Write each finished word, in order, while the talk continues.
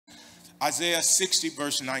Isaiah 60,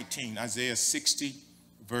 verse 19. Isaiah 60,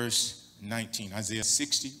 verse 19. Isaiah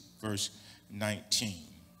 60, verse 19.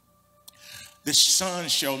 The sun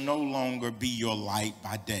shall no longer be your light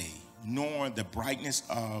by day, nor the brightness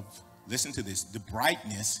of, listen to this, the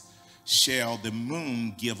brightness shall the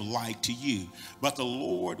moon give light to you. But the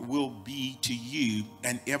Lord will be to you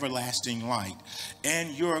an everlasting light,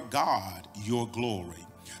 and your God your glory.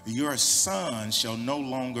 Your sun shall no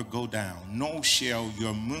longer go down, nor shall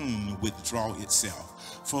your moon withdraw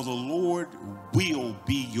itself. For the Lord will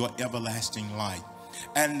be your everlasting light,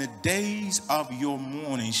 and the days of your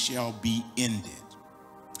mourning shall be ended.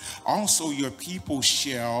 Also your people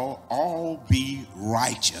shall all be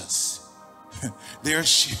righteous.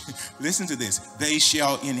 Listen to this. They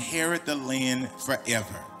shall inherit the land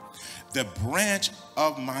forever. The branch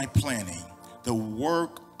of my planting, the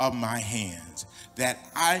work of my hands, that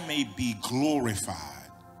I may be glorified.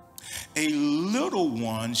 A little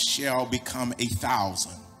one shall become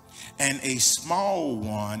 1,000, and a small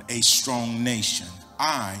one a strong nation.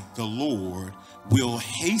 I, the Lord, will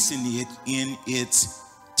hasten it in its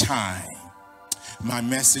time. My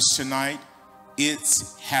message tonight,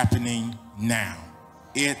 it's happening now.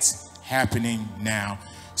 It's happening now.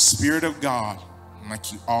 Spirit of God,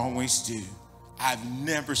 like you always do, I've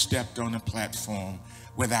never stepped on a platform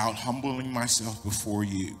without humbling myself before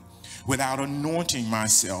you, without anointing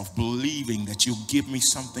myself, believing that you'll give me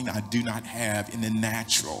something I do not have in the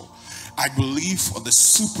natural. I believe for the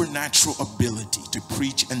supernatural ability to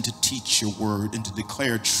preach and to teach your word and to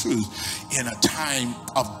declare truth in a time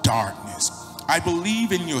of darkness. I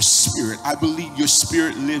believe in your spirit. I believe your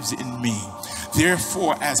spirit lives in me.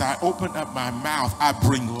 Therefore, as I open up my mouth, I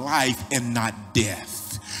bring life and not death.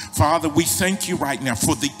 Father, we thank you right now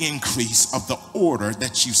for the increase of the order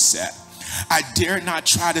that you set. I dare not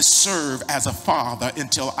try to serve as a father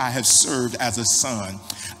until I have served as a son.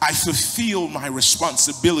 I fulfill my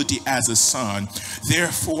responsibility as a son.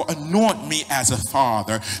 Therefore, anoint me as a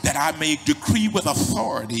father, that I may decree with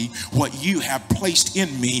authority what you have placed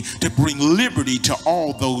in me to bring liberty to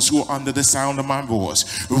all those who are under the sound of my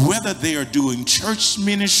voice. Whether they are doing church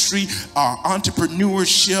ministry,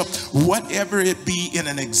 entrepreneurship, whatever it be in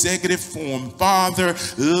an executive form, Father,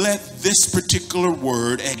 let this particular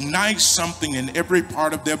word ignite something in every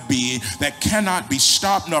part of their being that cannot be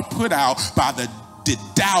stopped nor put out by the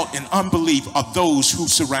doubt and unbelief of those who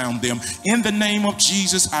surround them. In the name of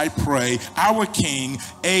Jesus, I pray, our King,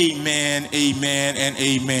 amen, amen, and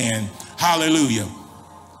amen. Hallelujah.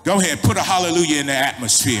 Go ahead, put a hallelujah in the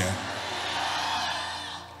atmosphere.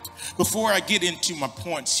 Before I get into my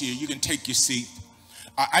points here, you can take your seat.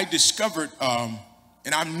 I discovered, and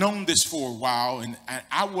I've known this for a while, and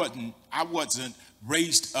I wasn't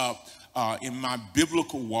raised up in my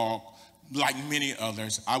biblical walk like many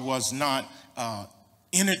others. I was not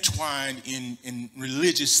intertwined in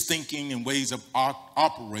religious thinking and ways of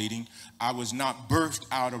operating. I was not birthed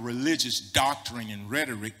out of religious doctrine and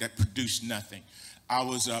rhetoric that produced nothing. I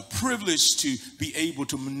was privileged to be able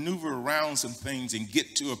to maneuver around some things and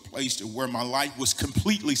get to a place to where my life was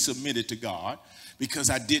completely submitted to God,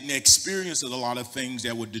 because I didn't experience a lot of things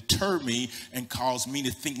that would deter me and cause me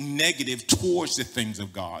to think negative towards the things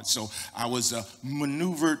of God. So I was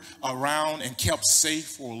maneuvered around and kept safe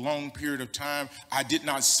for a long period of time. I did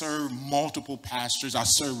not serve multiple pastors. I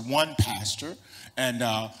served one pastor.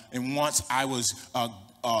 And once I was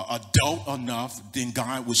adult enough, then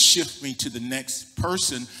God would shift me to the next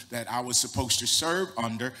person that I was supposed to serve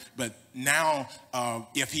under. But now,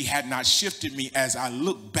 if he had not shifted me, as I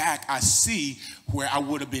look back, I see where I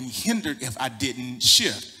would have been hindered if I didn't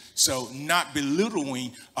shift. So not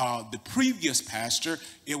belittling the previous pastor,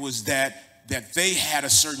 it was that they had a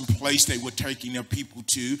certain place they were taking their people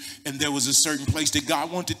to, and there was a certain place that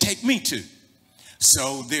God wanted to take me to.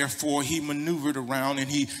 So therefore, he maneuvered around and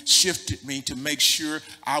he shifted me to make sure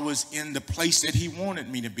I was in the place that he wanted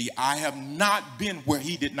me to be. I have not been where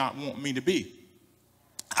he did not want me to be.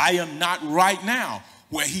 I am not right now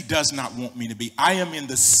where he does not want me to be. I am in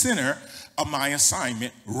the center of my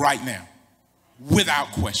assignment right now,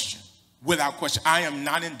 without question. Without question. I am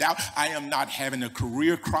not in doubt. I am not having a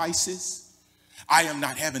career crisis. I am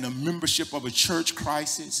not having a membership of a church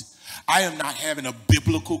crisis. I am not having a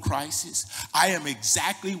biblical crisis. I am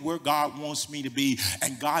exactly where God wants me to be.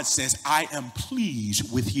 And God says, I am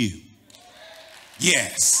pleased with you.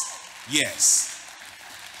 Yes, yes.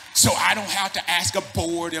 So I don't have to ask a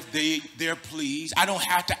board if they're pleased. I don't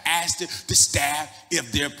have to ask the staff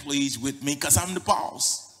if they're pleased with me, because I'm the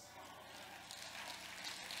boss.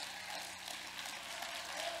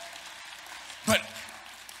 But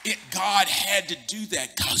God had to do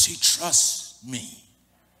that because he trusts me.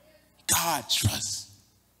 God trusts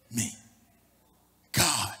me.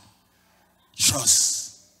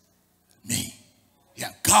 trusts me.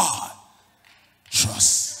 Yeah, God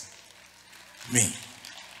trusts me.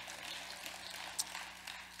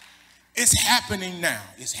 It's happening now.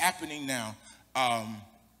 It's happening now.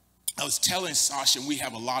 I was telling Sasha, and we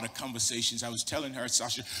have a lot of conversations. I was telling her,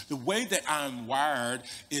 Sasha, the way that I'm wired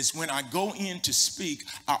is when I go in to speak,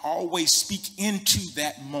 I always speak into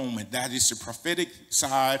that moment. That is the prophetic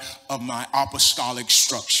side of my apostolic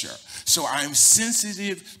structure. So I'm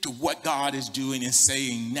sensitive to what God is doing and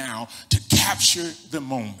saying now to capture the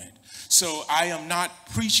moment. So I am not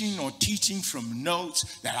preaching or teaching from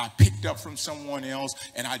notes that I picked up from someone else,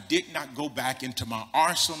 and I did not go back into my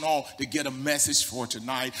arsenal to get a message for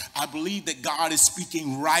tonight. I believe that God is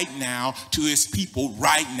speaking right now to his people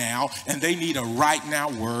right now, and they need a right now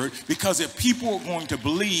word, because if people are going to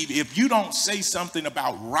believe, if you don't say something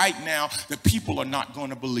about right now, the people are not going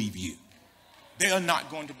to believe you. They are not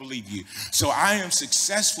going to believe you. So I am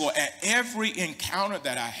successful at every encounter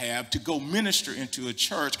that I have to go minister into a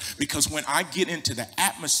church, because when I get into the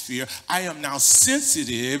atmosphere, I am now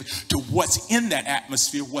sensitive to what's in that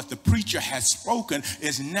atmosphere. What the preacher has spoken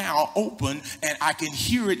is now open, and I can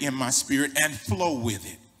hear it in my spirit and flow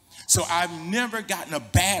with it. So I've never gotten a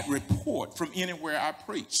bad report from anywhere I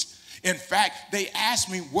preached. In fact, they asked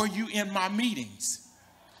me, were you in my meetings?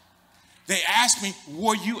 They asked me,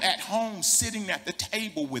 were you at home sitting at the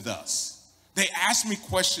table with us? They asked me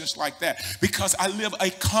questions like that because I live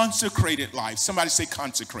a consecrated life. Somebody say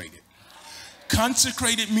consecrated.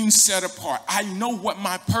 Consecrated means set apart. I know what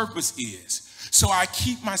my purpose is. So I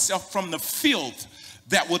keep myself from the filth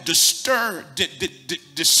that will disturb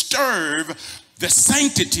the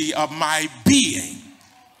sanctity of my being.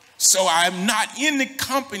 So I'm not in the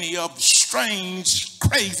company of strange,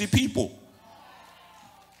 crazy people.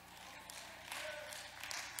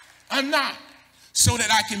 I'm not. So that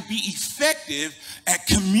I can be effective at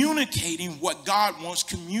communicating what God wants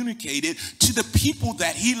communicated to the people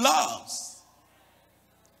that he loves.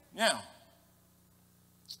 Now,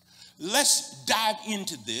 let's dive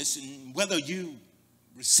into this, and whether you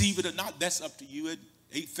receive it or not, that's up to you. At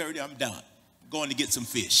 8:30, I'm done. I'm going to get some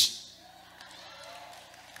fish.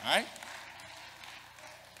 All right?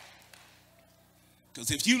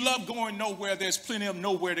 Because if you love going nowhere, there's plenty of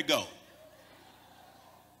nowhere to go.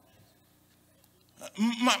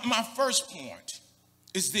 My first point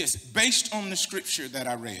is this: based on the scripture that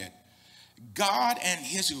I read, God and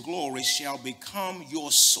his glory shall become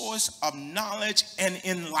your source of knowledge and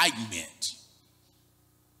enlightenment.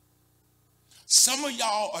 Some of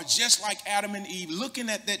y'all are just like Adam and Eve, looking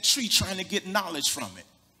at that tree trying to get knowledge from it.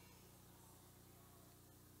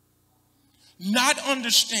 Not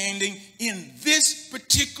understanding in this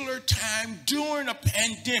particular time during a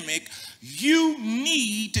pandemic, you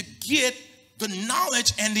need to get the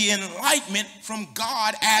knowledge and the enlightenment from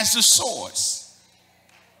God as the source.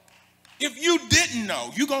 If you didn't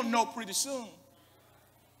know, you're going to know pretty soon.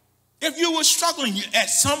 If you were struggling,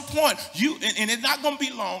 at some point, and it's not going to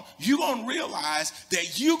be long, you're going to realize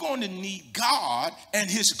that you're going to need God and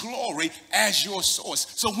his glory as your source.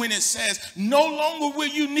 So when it says, no longer will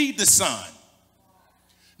you need the sun,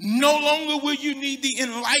 no longer will you need the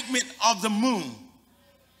enlightenment of the moon,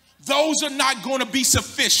 those are not going to be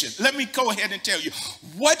sufficient. Let me go ahead and tell you,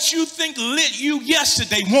 what you think lit you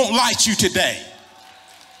yesterday won't light you today.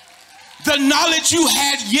 The knowledge you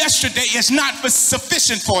had yesterday is not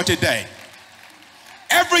sufficient for today.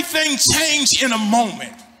 Everything changed in a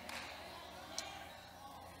moment.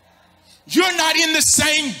 You're not in the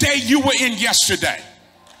same day you were in yesterday.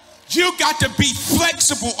 You got to be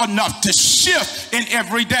flexible enough to shift in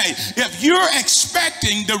every day. If you're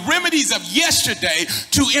expecting the remedies of yesterday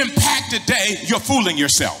to impact today, you're fooling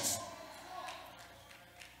yourself.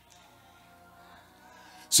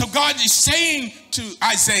 So God is saying to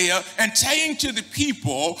Isaiah and saying to the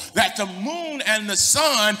people that the moon and the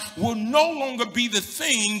sun will no longer be the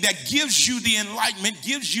thing that gives you the enlightenment,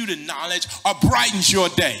 gives you the knowledge, or brightens your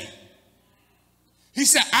day. He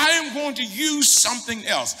said, I am going to use something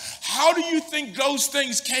else. How do you think those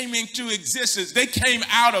things came into existence? They came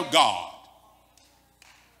out of God.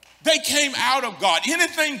 They came out of God.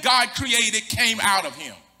 Anything God created came out of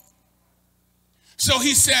him. So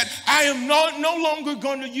he said, I am no longer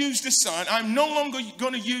going to use the sun. I'm no longer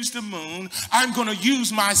going to use the moon. I'm going to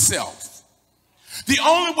use myself. The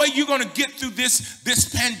only way you're going to get through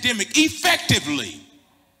this pandemic effectively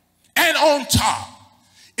and on top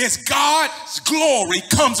is God's glory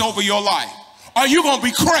comes over your life. Or you're going to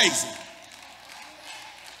be crazy.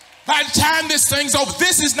 By the time this thing's over,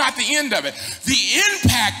 this is not the end of it. The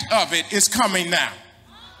impact of it is coming now.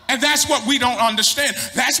 And that's what we don't understand.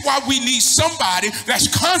 That's why we need somebody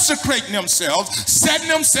that's consecrating themselves, setting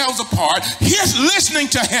themselves apart, here's listening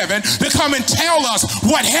to heaven to come and tell us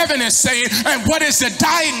what heaven is saying and what is the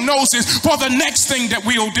diagnosis for the next thing that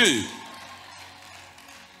we'll do.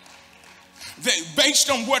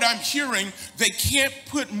 Based on what I'm hearing, they can't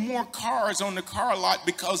put more cars on the car lot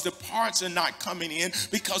because the parts are not coming in,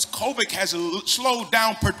 because COVID has slowed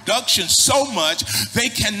down production so much they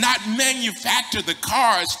cannot manufacture the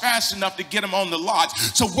cars fast enough to get them on the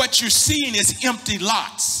lots. So what you're seeing is empty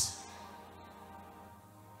lots.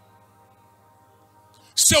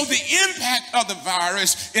 So the impact of the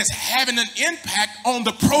virus is having an impact on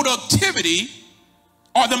the productivity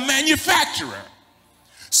or the manufacturer.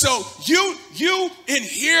 So you in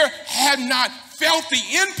here have not felt the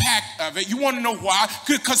impact of it. You want to know why?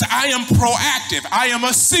 Because I am proactive. I am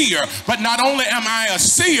a seer. But not only am I a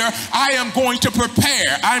seer, I am going to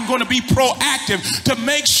prepare. I'm going to be proactive to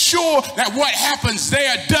make sure that what happens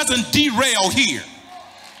there doesn't derail here.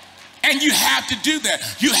 And you have to do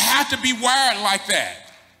that. You have to be wired like that.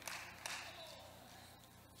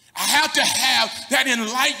 I have to have that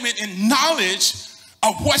enlightenment and knowledge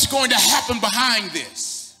of what's going to happen behind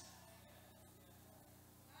this.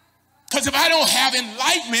 Because if I don't have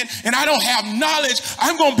enlightenment and I don't have knowledge,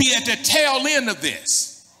 I'm going to be at the tail end of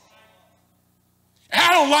this. And I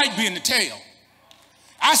don't like being the tail.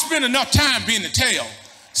 I spend enough time being the tail.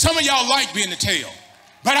 Some of y'all like being the tail,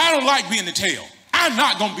 but I don't like being the tail. I'm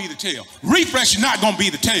not going to be the tail. Refresh is not going to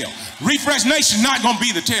be the tail. Refresh Nation is not going to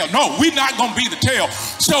be the tail. No, we're not going to be the tail.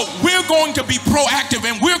 So we're going to be proactive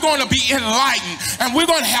and we're going to be enlightened and we're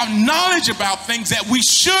going to have knowledge about things that we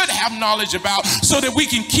should have knowledge about so that we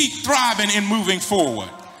can keep thriving and moving forward.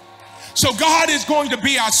 So God is going to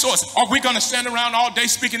be our source. Are we going to stand around all day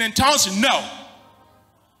speaking in tongues? No.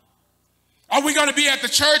 Are we going to be at the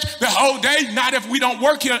church the whole day? Not if we don't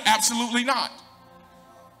work here. Absolutely not.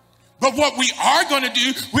 But what we are going to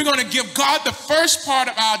do, we're going to give God the first part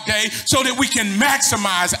of our day so that we can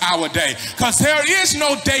maximize our day. Because there is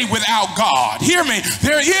no day without God. Hear me.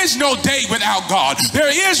 There is no day without God. There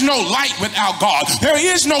is no light without God. There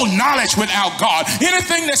is no knowledge without God.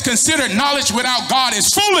 Anything that's considered knowledge without God is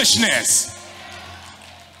foolishness.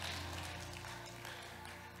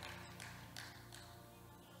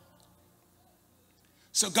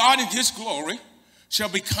 So God in his glory shall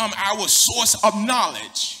become our source of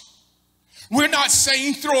knowledge. We're not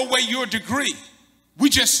saying throw away your degree. We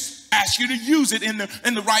just ask you to use it in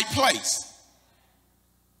the right place.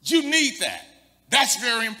 You need that. That's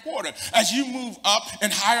very important. As you move up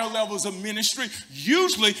in higher levels of ministry,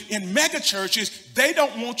 usually in mega churches, they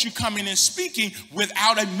don't want you coming and speaking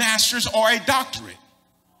without a master's or a doctorate.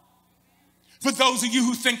 For those of you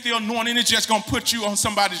who think the anointing is just going to put you on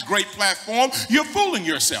somebody's great platform, you're fooling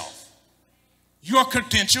yourself. Your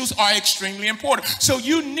credentials are extremely important. So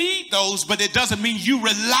you need those, but it doesn't mean you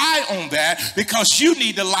rely on that because you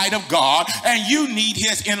need the light of God and you need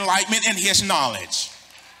his enlightenment and his knowledge.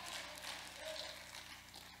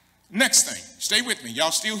 Next thing, stay with me. Y'all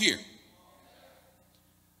still here.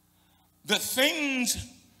 The things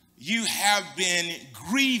you have been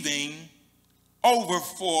grieving over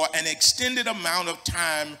for an extended amount of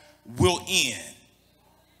time will end.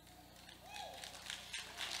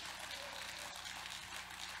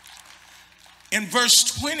 In verse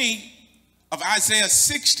 20 of Isaiah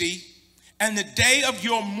 60, and the day of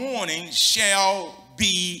your mourning shall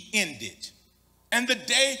be ended. And the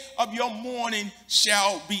day of your mourning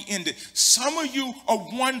shall be ended. Some of you are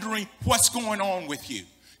wondering what's going on with you.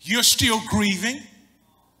 You're still grieving.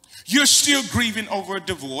 You're still grieving over a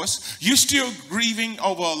divorce. You're still grieving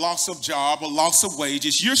over a loss of job, a loss of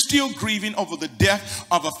wages. You're still grieving over the death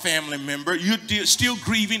of a family member. You're still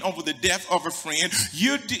grieving over the death of a friend.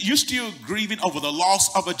 You're still grieving over the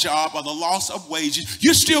loss of a job or the loss of wages.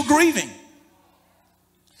 You're still grieving.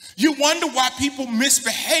 You wonder why people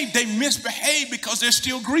misbehave. They misbehave because they're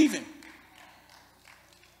still grieving.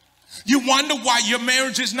 You wonder why your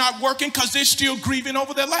marriage is not working because they're still grieving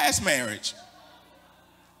over their last marriage.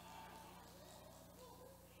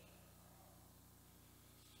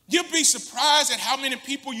 You'll be surprised at how many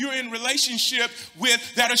people you're in relationship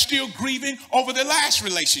with that are still grieving over their last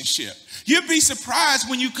relationship. You'll be surprised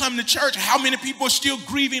when you come to church how many people are still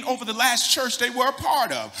grieving over the last church they were a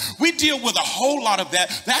part of. We deal with a whole lot of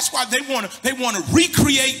that. That's why they want to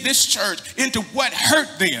recreate this church into what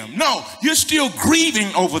hurt them. No, you're still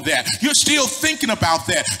grieving over that. You're still thinking about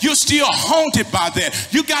that. You're still haunted by that.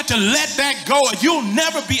 You got to let that go, or you'll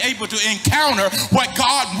never be able to encounter what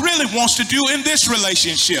God really wants to do in this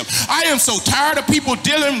relationship. I am so tired of people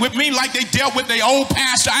dealing with me like they dealt with their old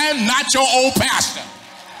pastor. I am not your old pastor.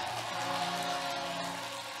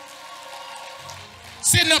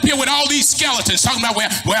 Sitting up here with all these skeletons talking about,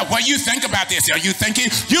 well, what you think about this? Are you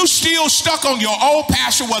thinking you still stuck on your old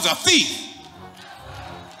pastor was a thief?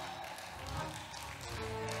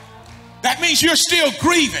 That means you're still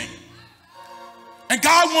grieving. And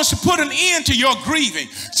God wants to put an end to your grieving.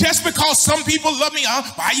 Just because some people love me,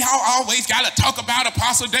 why y'all always got to talk about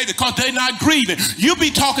Apostle David? Because they're not grieving. You be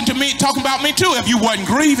talking about me too if you wasn't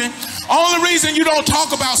grieving. Only reason you don't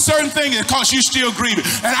talk about certain things is because you still grieving.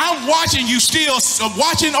 And I'm watching you still,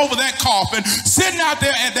 watching over that coffin, sitting out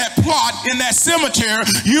there at that plot in that cemetery,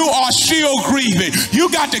 you are still grieving. You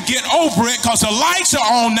got to get over it because the lights are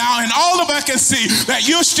on now and all of us can see that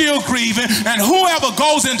you're still grieving, and whoever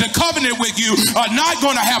goes into covenant with you are not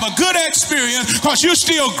going to have a good experience because you're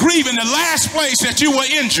still grieving the last place that you were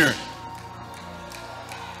injured.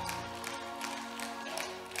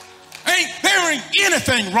 There ain't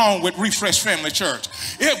anything wrong with Refresh Family Church.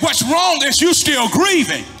 What's wrong is you still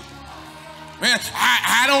grieving. Man,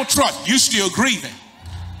 I don't trust. You still grieving.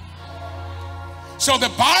 So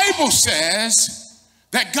the Bible says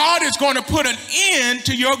that God is going to put an end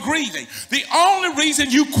to your grieving. The only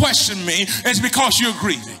reason you question me is because you're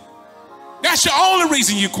grieving. That's the only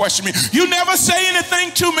reason you question me. You never say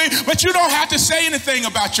anything to me, but you don't have to say anything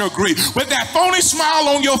about your grief. With that phony smile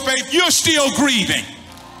on your face, you're still grieving.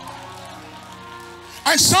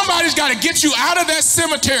 And somebody's got to get you out of that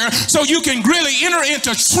cemetery so you can really enter into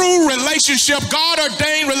true relationship,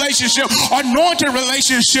 God-ordained relationship, anointed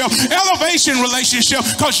relationship, elevation relationship,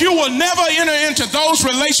 because you will never enter into those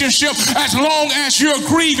relationships as long as you're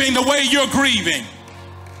grieving the way you're grieving.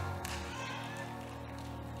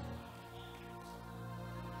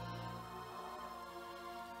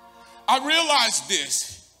 I realize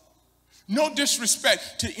this, no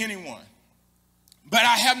disrespect to anyone, but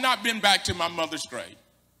I have not been back to my mother's grave.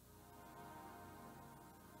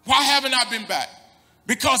 Why haven't I been back?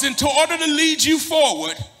 Because in order to lead you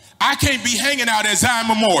forward, I can't be hanging out at Zion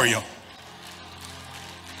Memorial.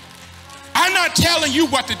 I'm not telling you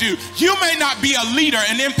what to do. You may not be a leader,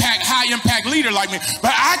 an high impact leader like me,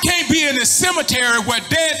 but I can't be in the cemetery where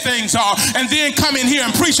dead things are and then come in here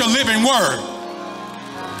and preach a living word.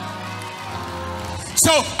 So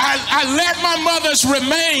I let my mother's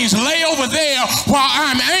remains lay over there while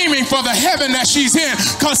I'm aiming for the heaven that she's in.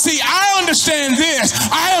 Because see, I understand this.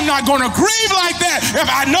 I am not going to grieve like that if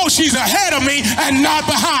I know she's ahead of me and not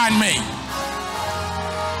behind me.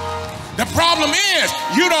 The problem is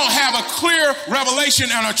you don't have a clear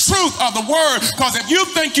revelation and a truth of the word, because if you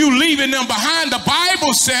think you leaving them behind, the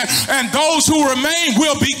Bible said, and those who remain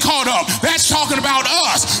will be caught up. That's talking about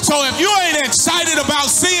us. So if you ain't excited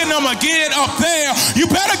about seeing them again up there, you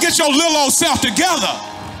better get your little old self together.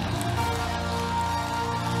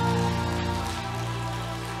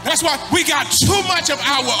 That's why we got too much of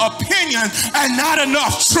our opinion and not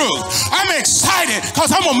enough truth. I'm excited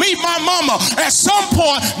because I'm going to meet my mama at some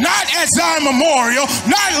point, not at Zion Memorial,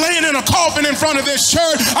 not laying in a coffin in front of this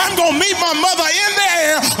church. I'm going to meet my mother in the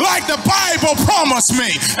air like the Bible promised me.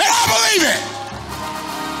 And I believe it.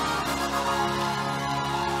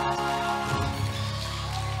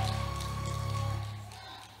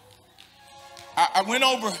 I went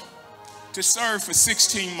over to serve for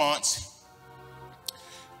 16 months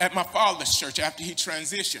at my father's church after he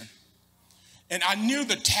transitioned. And I knew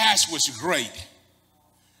the task was great.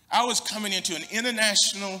 I was coming into an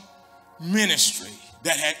international ministry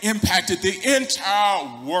that had impacted the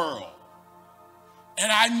entire world.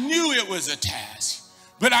 And I knew it was a task,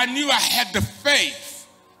 but I knew I had the faith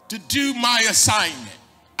to do my assignment.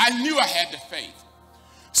 I knew I had the faith.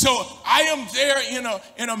 So I am there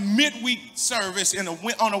in a midweek service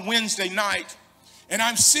on a Wednesday night, and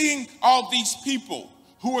I'm seeing all these people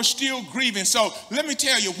who are still grieving. So let me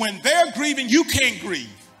tell you, when they're grieving, you can't grieve.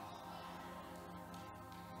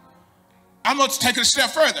 I'm going to take it a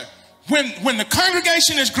step further. When the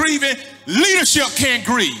congregation is grieving, leadership can't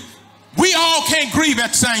grieve. We all can't grieve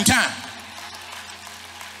at the same time.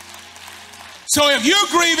 So if you're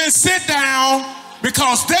grieving, sit down,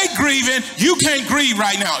 because they grieving, you can't grieve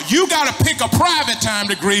right now. You got to pick a private time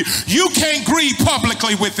to grieve. You can't grieve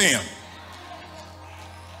publicly with them.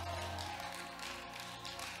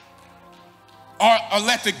 Or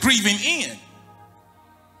let the grieving end.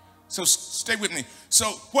 So stay with me. So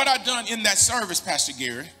what I done in that service, Pastor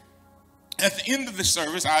Gary, at the end of the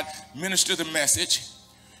service, I ministered the message,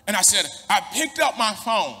 and I said, I picked up my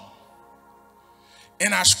phone,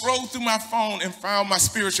 and I scrolled through my phone and found my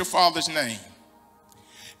spiritual father's name.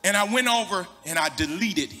 And I went over and I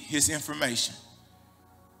deleted his information.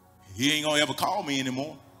 He ain't gonna ever call me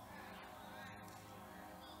anymore.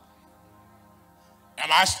 Am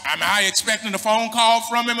I expecting a phone call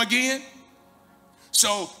from him again?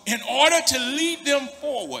 So in order to lead them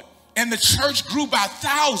forward, and the church grew by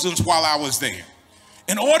thousands while I was there.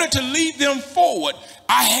 In order to lead them forward,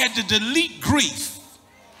 I had to delete grief.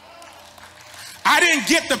 I didn't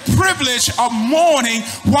get the privilege of mourning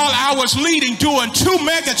while I was leading, doing 2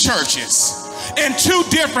 mega churches in 2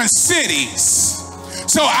 different cities.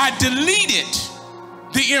 So I deleted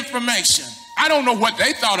the information. I don't know what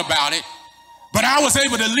they thought about it, but I was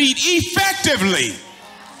able to lead effectively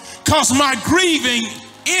because my grieving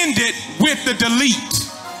ended with the delete.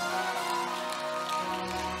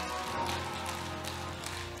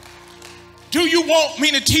 Do you want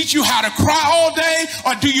me to teach you how to cry all day,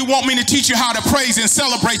 or do you want me to teach you how to praise and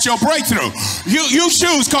celebrate your breakthrough? You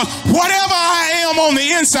choose, because whatever I am on the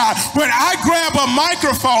inside, when I grab a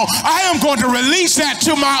microphone, I am going to release that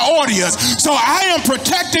to my audience. So I am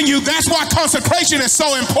protecting you. That's why consecration is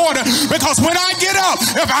so important, because when I get up,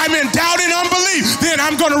 if I'm in doubt and unbelief, then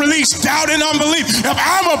I'm going to release doubt and unbelief. If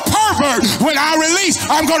I'm a pervert, when I release,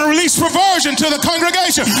 I'm going to release perversion to the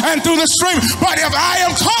congregation and through the stream. But if I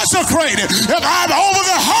am consecrated, if I'm over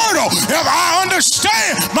the hurdle, if I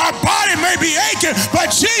understand my body may be aching, but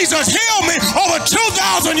Jesus healed me over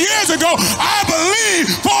 2,000 years ago, I believe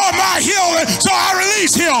for my healing, so I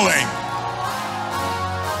release healing.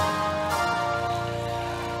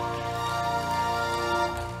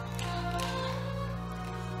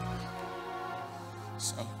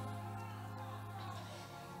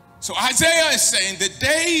 So Isaiah is saying the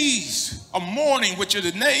days of mourning, which are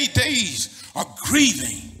the days of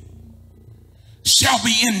grieving, shall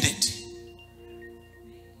be ended.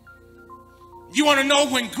 You want to know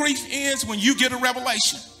when grief ends? When you get a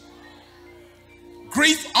revelation.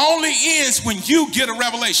 Grief only ends when you get a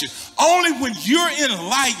revelation. Only when you're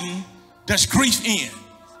enlightened does grief end.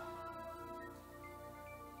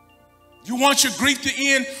 You want your grief to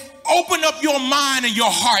end? Open up your mind and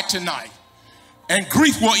your heart tonight, and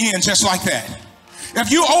grief will end just like that. If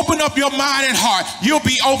you open up your mind and heart, you'll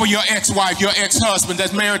be over your ex-wife, your ex-husband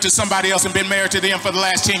that's married to somebody else and been married to them for the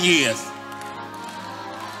last 10 years.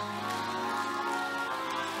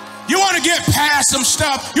 You want to get past some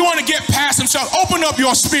stuff? You want to get past some stuff? Open up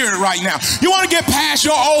your spirit right now. You want to get past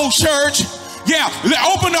your old church? Yeah,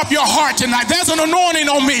 open up your heart tonight. There's an anointing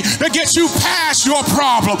on me that gets you past your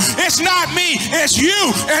problem. It's not me, it's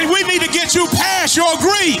you. And we need to get you past your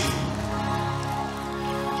grief.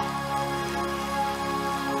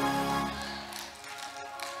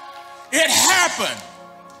 It happened.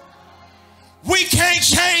 We can't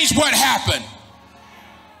change what happened.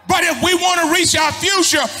 But if we want to reach our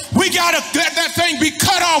future, we got to let that thing be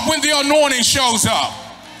cut off when the anointing shows up.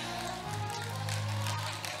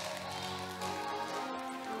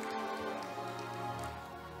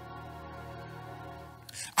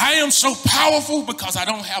 I am so powerful because I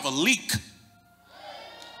don't have a leak.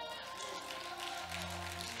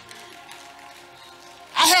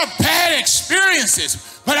 I have bad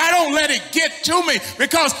experiences, but I don't let it get to me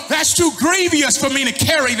because that's too grievous for me to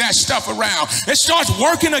carry that stuff around. It starts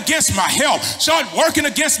working against my health, starts working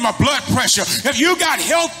against my blood pressure. If you got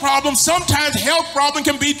health problems, sometimes health problem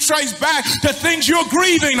can be traced back to things you're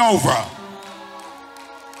grieving over.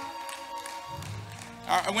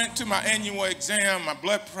 I went to my annual exam. My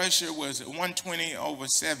blood pressure was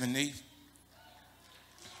 120/70.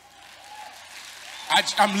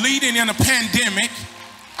 I'm leading in a pandemic.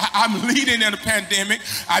 I'm leading in a pandemic.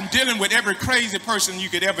 I'm dealing with every crazy person you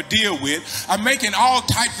could ever deal with. I'm making all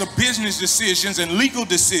types of business decisions and legal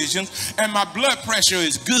decisions, and my blood pressure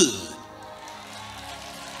is good.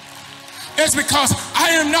 It's because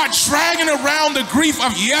I am not dragging around the grief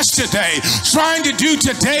of yesterday, trying to do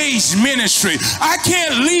today's ministry. I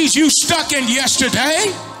can't leave you stuck in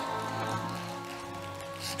yesterday.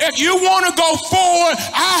 If you want to go forward,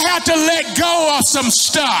 I have to let go of some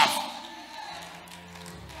stuff.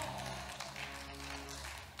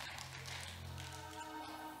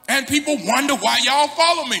 And people wonder why y'all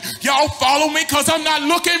follow me. Y'all follow me because I'm not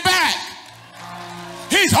looking back.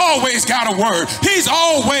 He's always got a word. He's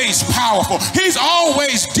always powerful. He's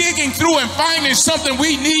always digging through and finding something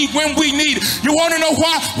we need when we need it. You want to know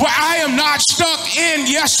why? Well, I am not stuck in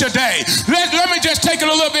yesterday. Let me just take it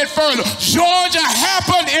a little bit further. Georgia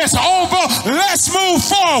happened. It's over. Let's move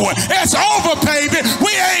forward. It's over, baby.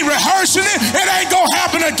 We ain't rehearsing it. It ain't going to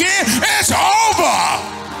happen again. It's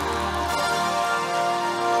over.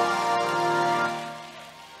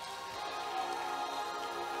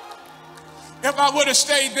 If I would have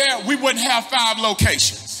stayed there, we wouldn't have 5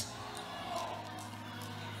 locations.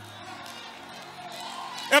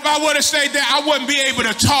 If I would have stayed there, I wouldn't be able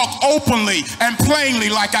to talk openly and plainly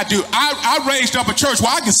like I do. I raised up a church where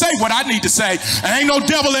I can say what I need to say, and ain't no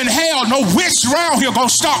devil in hell, no witch around here gonna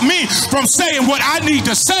stop me from saying what I need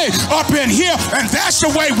to say up in here. And that's the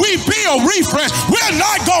way we build Refresh. We're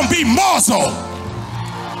not gonna be muzzled.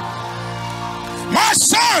 My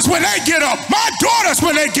sons, when they get up, my daughters,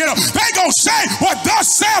 when they get up, they gonna say what thus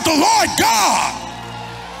saith the Lord God.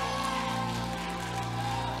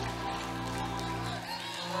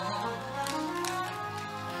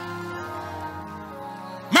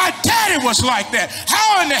 My daddy was like that.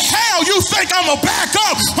 How in the hell you think I'm gonna back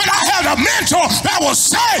up when I had a mentor that will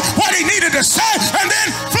say what he needed to say and then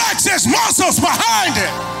flex his muscles behind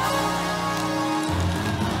it?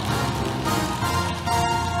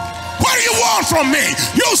 What do you want from me?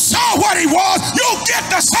 You saw what he was. You get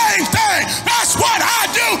the same thing. That's what I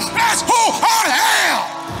do. That's who I am.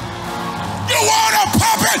 You want a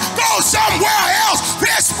puppet? Go somewhere else.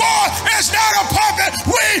 This boy is not a puppet.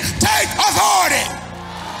 We take authority.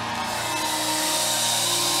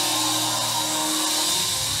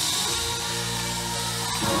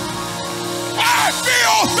 I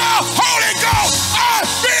feel the Holy Ghost. I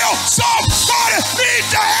feel somebody need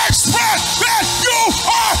to express that you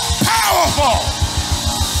are powerful.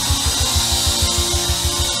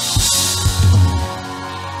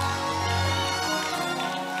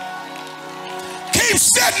 Keep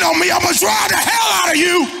sitting on me. I'm going to drive the hell out of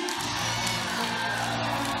you.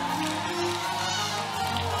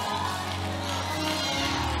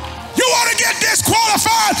 You want to get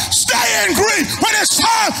disqualified? Stay in grief. When it's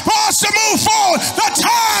time for us to move forward, the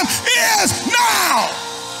time is now.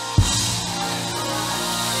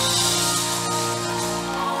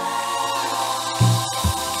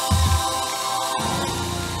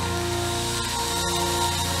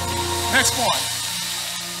 Next point.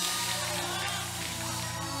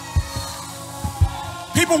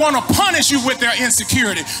 People want to punish you with their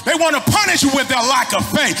insecurity. They want to punish you with their lack of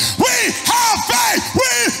faith. We have faith.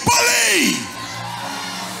 We believe.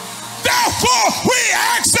 Therefore, we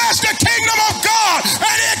access the kingdom of God,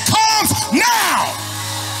 and it comes now.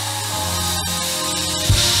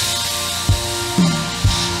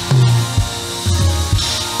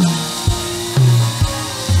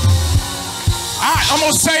 I'm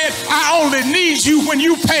going to say it. I only need you when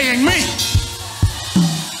you're paying me.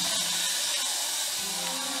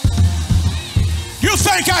 You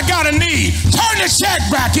think I got a need? Turn the check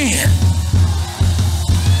back in.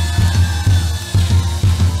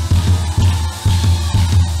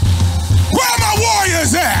 Where my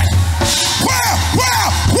warriors at? Where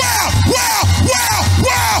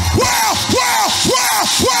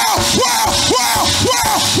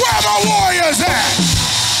my warriors at?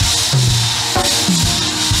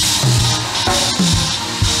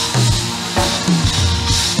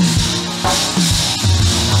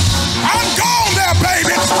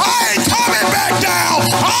 Baby, I ain't coming back down.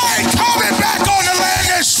 I ain't coming back on the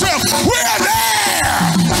landing strip. We're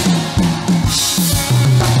there.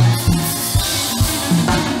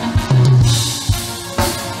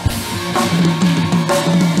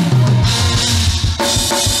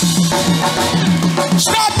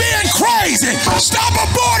 Stop being crazy. Stop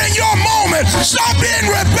aborting your moment. Stop being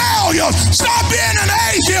rebellious. Stop being an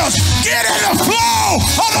atheist. Get in the flow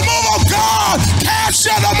of the move of God.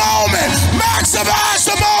 Capture the moment. Maximize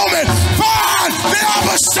the moment. Find the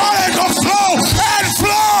apostolic flow and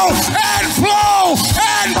flow and flow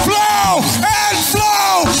and flow and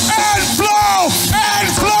flow and flow and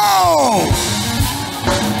flow.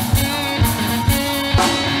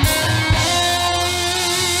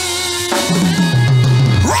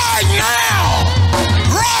 Right now.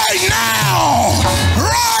 Right now.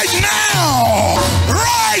 Right now.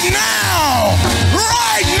 Right now.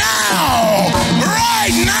 Right now.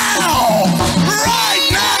 Right now. Right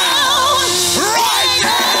now. Right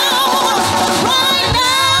now.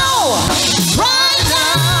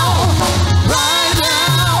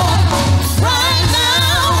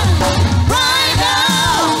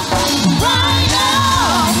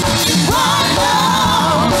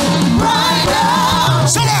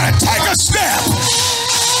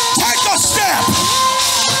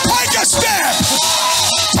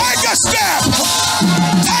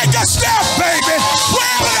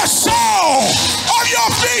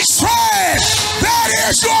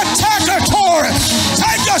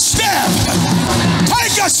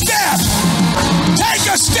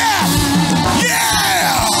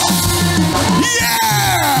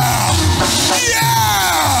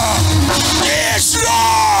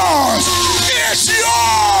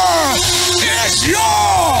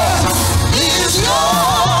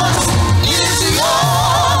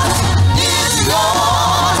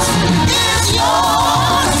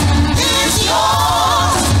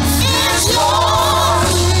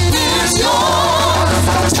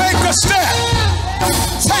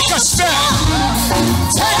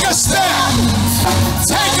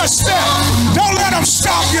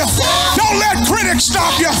 you. Don't let critics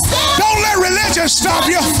stop you. Don't let religion stop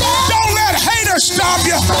you. Don't let haters stop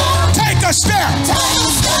you. Take a step.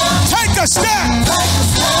 Take a step.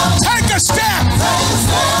 Take a step.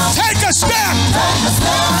 Take a step.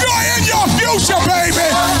 You're in your future, baby.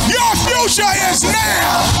 Your future is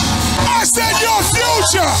now. I said your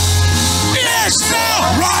future is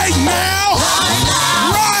now. Right now.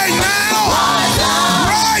 Right now.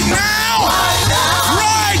 Right now.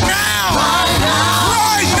 Right now.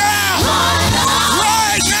 Right now.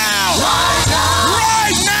 Right now. Right now.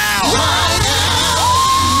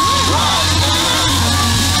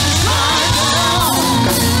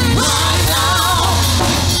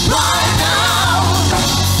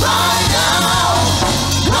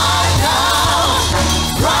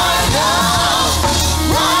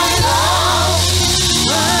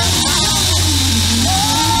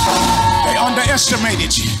 They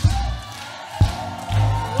underestimated you.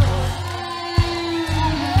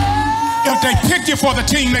 If they picked you for the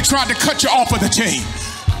team, they tried to cut you off of the team.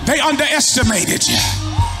 They underestimated you.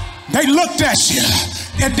 They looked at you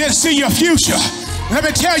and didn't see your future. Let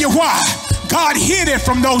me tell you why. God hid it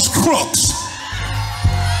from those crooks.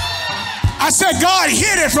 I said God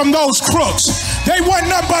hid it from those crooks. They weren't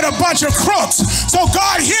nothing but a bunch of crooks. So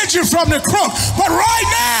God hid you from the crook. But right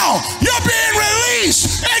now, you're being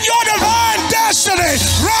released in your divine destiny.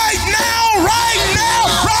 Right now, right now,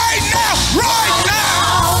 right now, right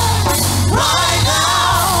now. Right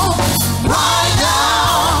now, right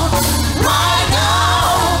now, right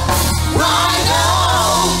now, right now, right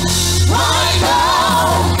now, right now, right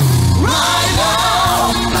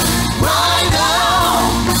now,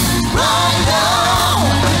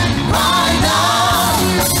 right now,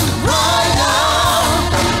 right now,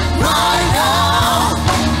 right now, right now,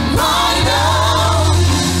 right now,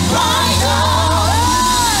 right now.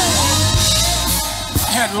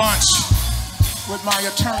 I had lunch with my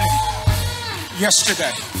attorney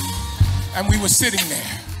yesterday, and we were sitting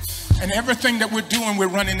there, and everything that we're doing, we're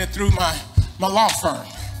running it through my law firm.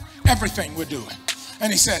 Everything we're doing.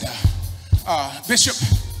 And he said, Bishop,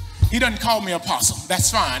 he doesn't call me apostle. That's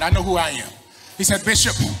fine. I know who I am. He said,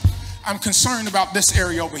 Bishop, I'm concerned about this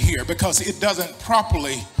area over here because it doesn't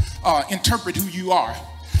properly interpret who you are.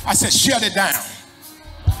 I said, shut it down.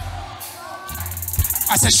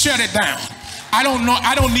 I said, shut it down. I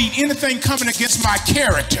don't need anything coming against my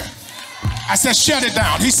character. I said, shut it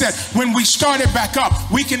down. He said, when we start it back up,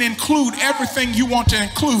 we can include everything you want to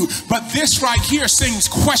include, but this right here seems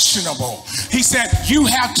questionable. He said, you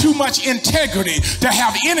have too much integrity to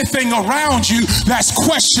have anything around you that's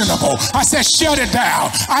questionable. I said, shut it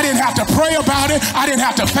down. I didn't have to pray about it. I didn't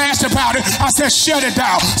have to fast about it. I said, shut it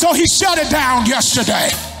down. So he shut it down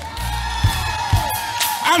yesterday.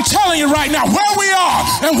 I'm telling you right now, where we are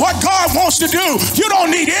and what God wants to do, you don't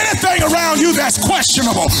need anything around you that's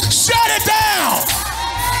questionable. Shut it down.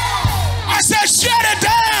 I said, shut it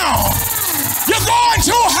down. You're going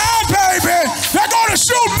too high, baby. They're going to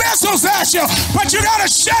shoot missiles at you, but you got to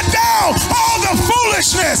shut down all the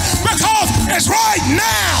foolishness because it's right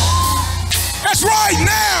now. It's right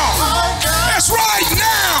now. It's right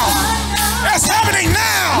now. It's happening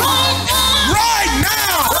now. Right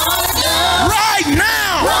now. Right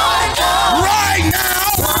now. Right now. Right now.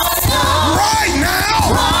 Right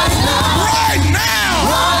now. Right now.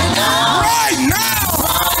 Right now. Right now.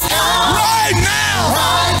 Right now. Right now.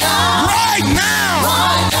 Right now.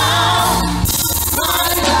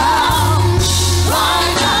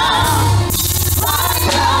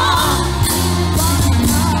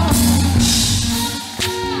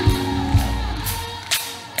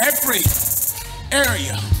 Every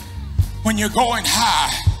area when you're going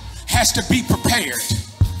high has to be prepared.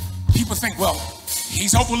 People think, well,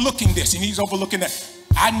 he's overlooking this and he's overlooking that.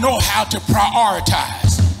 I know how to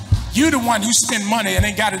prioritize. You're the one who spend money and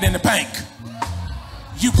ain't got it in the bank.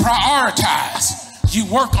 You prioritize. You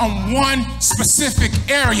work on one specific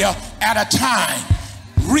area at a time.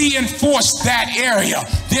 Reinforce that area,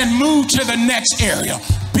 then move to the next area.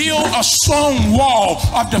 Build a strong wall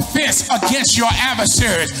of defense against your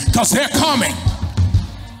adversaries because they're coming.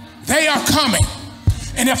 They are coming.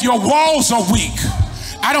 And if your walls are weak,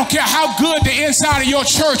 I don't care how good the inside of your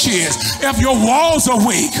church is, if your walls are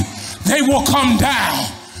weak, they will come down.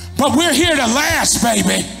 But we're here to last,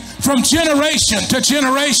 baby, from generation to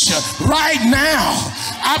generation. Right now,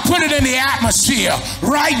 I put it in the atmosphere.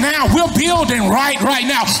 Right now, we're building right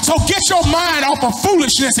now. So get your mind off of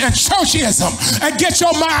foolishness and churchism and get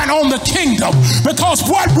your mind on the kingdom, because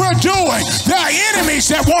what we're doing, there are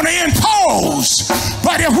enemies that want to impose.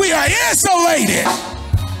 But if we are insulated,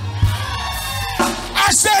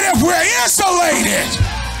 I said if we're insulated,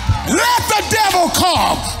 Let the devil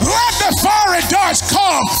come. Let the fiery darts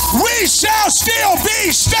come. We shall still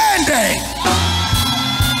be standing.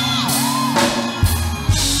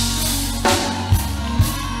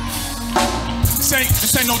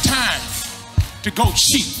 This ain't no time to go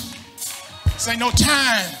cheap. This ain't no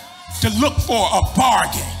time to look for a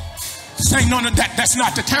bargain. This ain't that's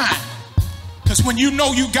not the time. Because when you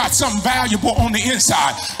know you got something valuable on the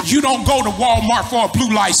inside, you don't go to Walmart for a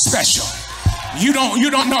blue light special. You don't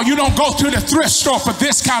go to the thrift store for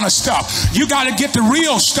this kind of stuff. You got to get the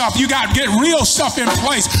real stuff. You got to get real stuff in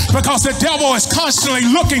place, because the devil is constantly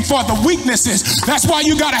looking for the weaknesses. That's why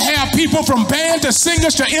you got to have people from band to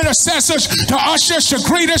singers to intercessors to ushers to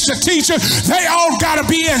greeters to teachers. They all got to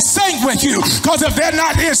be in sync with you, because if they're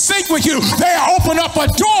not in sync with you, they open up a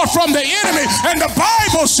door from the enemy. And the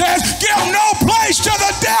Bible says, give no place to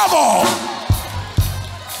the devil.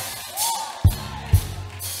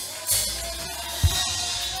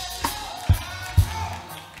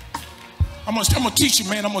 I'm gonna teach you,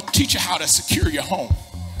 man. I'm gonna teach you how to secure your home.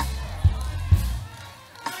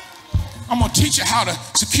 I'm gonna teach you how to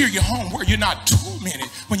secure your home where you're not tormented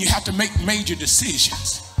when you have to make major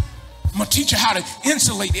decisions. I'm gonna teach you how to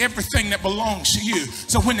insulate everything that belongs to you.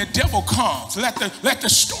 So when the devil comes, let the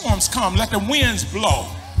storms come, let the winds blow,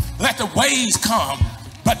 let the waves come.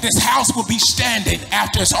 But this house will be standing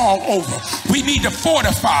after it's all over. We need to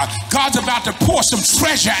fortify. God's about to pour some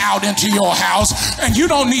treasure out into your house, and you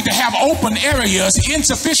don't need to have open areas,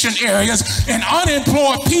 insufficient areas, and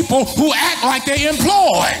unemployed people who act like they're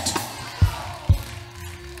employed.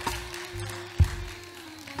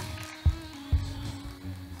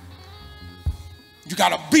 You got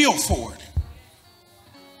to build for it,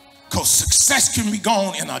 because success can be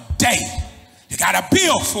gone in a day. You got to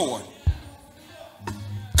build for it.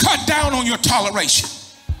 Cut down on your toleration.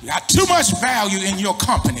 You got too much value in your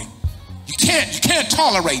company. You can't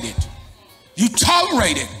tolerate it. You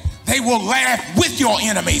tolerate it, they will laugh with your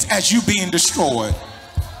enemies as you being destroyed.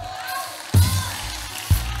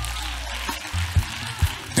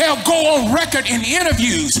 They'll go on record in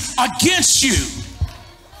interviews against you.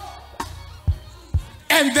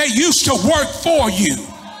 And they used to work for you.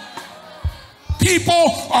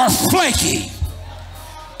 People are flaky.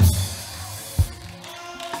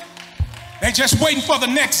 They're just waiting for the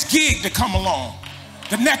next gig to come along,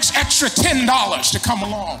 the next extra $10 to come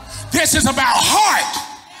along. This is about heart.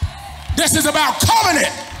 This is about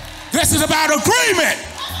covenant. This is about agreement.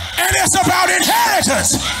 And it's about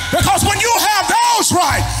inheritance. Because when you have those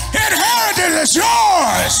right, inheritance is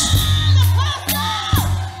yours.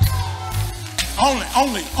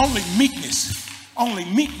 Only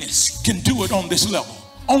meekness can do it on this level.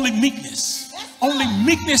 Only meekness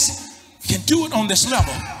can do it on this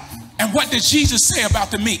level. And what did Jesus say about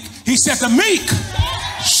the meek? He said, the meek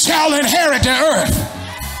shall inherit the earth.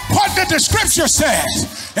 What did the scripture say?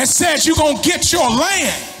 It says you're going to get your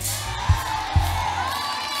land.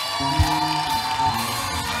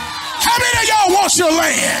 How many of y'all want your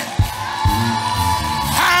land?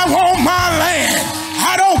 I want my land.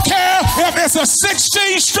 I don't care if it's a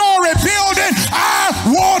 16-story building. I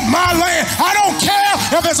want my land. I don't care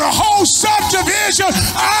if it's a whole subdivision.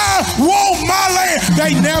 I want my land.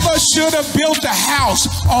 They never should have built a house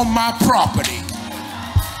on my property.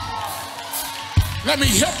 Let me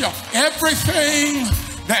help you. Everything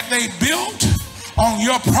that they built on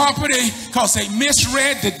your property, because they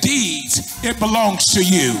misread the deeds, it belongs to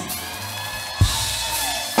you.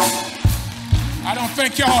 I don't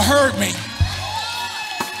think y'all heard me.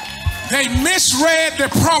 They misread the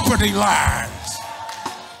property lines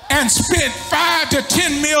and spent $5 to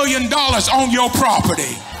 $10 million on your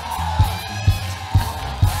property.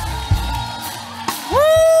 Woo!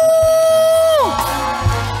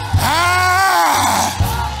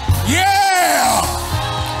 Yeah!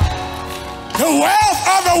 The wealth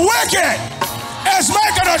of the wicked is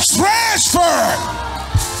making a transfer.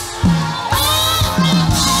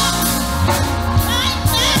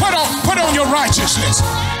 Put on your righteousness.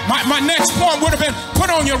 My next point would have been, put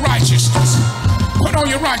on your righteousness. Put on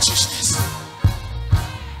your righteousness.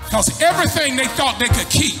 Because everything they thought they could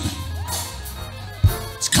keep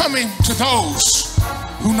is coming to those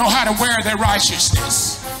who know how to wear their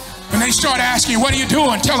righteousness. When they start asking you, what are you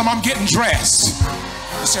doing? Tell them, I'm getting dressed.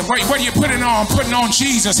 I said, what are you putting on? I'm putting on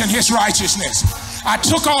Jesus and his righteousness. I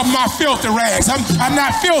took off my filthy rags. I'm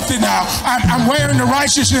not filthy now. I'm wearing the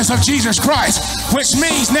righteousness of Jesus Christ, which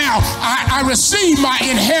means now I receive my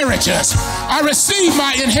inheritance. I receive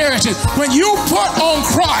my inheritance. When you put on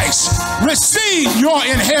Christ, receive your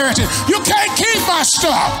inheritance. You can't keep my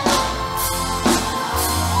stuff.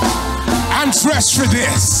 I'm dressed for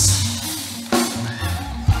this.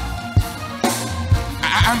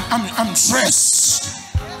 I'm dressed.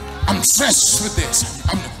 I'm dressed for this.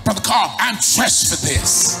 Brother Carl, I'm dressed for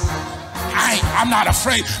this. I'm not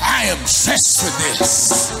afraid. I am dressed for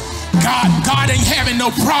this. God ain't having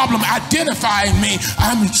no problem identifying me.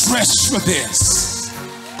 I'm dressed for this.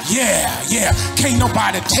 Yeah. Can't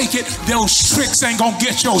nobody take it. Those tricks ain't gonna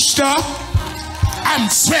get your stuff. I'm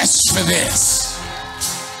dressed for this.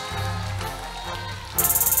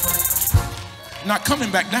 I'm not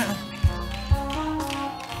coming back down.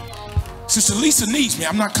 Sister Lisa needs me.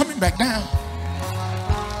 I'm not coming back down.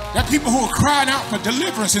 There are people who are crying out for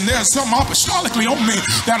deliverance, and there's some apostolically on me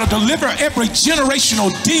that'll deliver every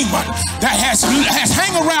generational demon that has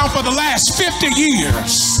hung around for the last 50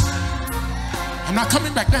 years. I'm not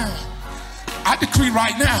coming back down. I decree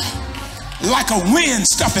right now, like a wind,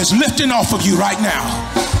 stuff is lifting off of you right now.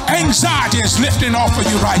 Anxiety is lifting off of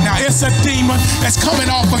you right now. It's a demon that's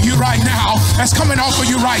coming off of you right now. That's coming off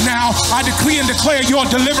of you right now. I decree and declare your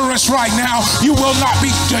deliverance right now. You will not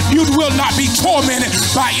be tormented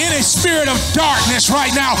by any spirit of darkness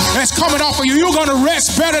right now that's coming off of you. You're going to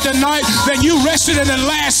rest better tonight than you rested in the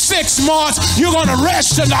last 6 months. You're going to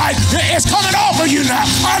rest tonight. It's coming off of you now.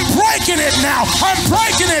 I'm breaking it now. I'm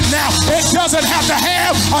breaking it now. It doesn't have to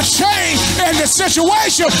have a change in the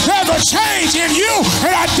situation. There's a change in you,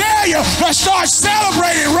 and I dare you to start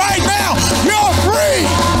celebrating right now. You're free.